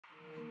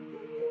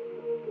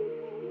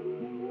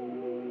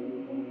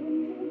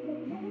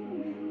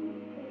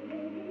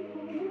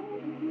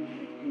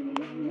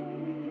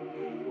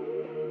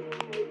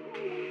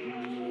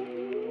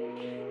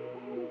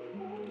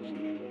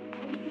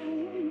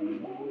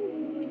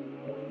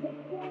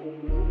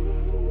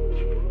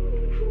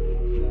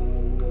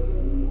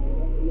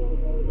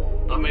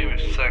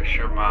relax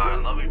your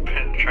mind. Let me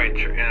penetrate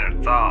your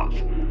inner thoughts,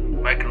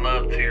 making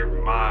love to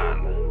your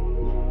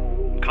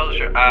mind. Close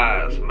your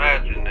eyes.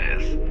 Imagine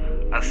this.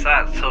 A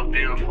sight so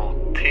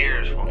beautiful,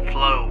 tears will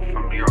flow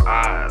from your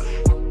eyes.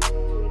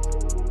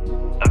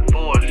 A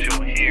voice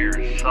you'll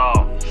hear,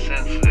 soft,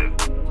 sensitive,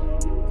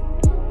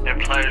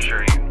 and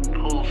pleasuring,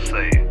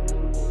 pulsate,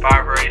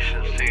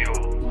 vibrations to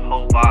your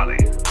whole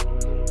body.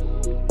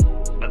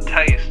 A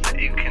taste that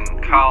you can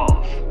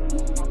cause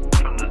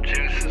from the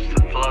juices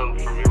to flow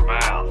from your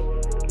mouth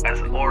as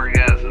an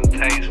orgasm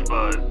taste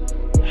bud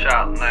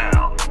shot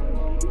now.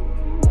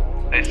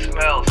 A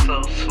smell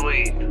so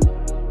sweet,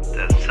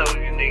 that's so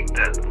unique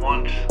that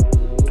once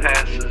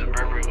passes a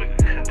memory will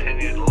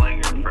continue to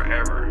linger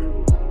forever.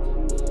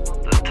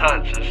 The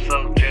touch is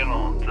so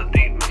gentle, the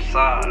deep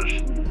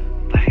massage,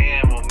 the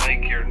hand will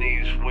make your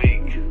knees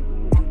weak.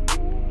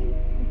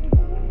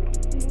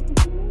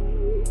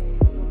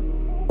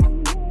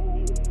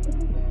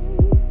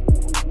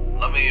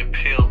 Let me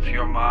appeal to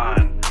your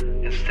mind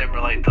and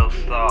stimulate those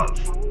thoughts,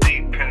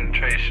 deep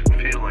penetration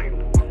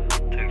feeling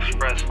to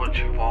express what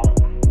you want.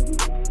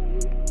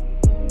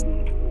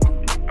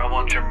 I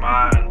want your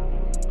mind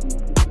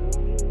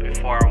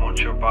before I want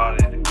your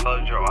body. To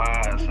close your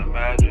eyes,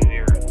 imagine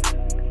your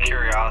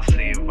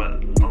curiosity,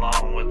 but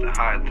along with the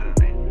height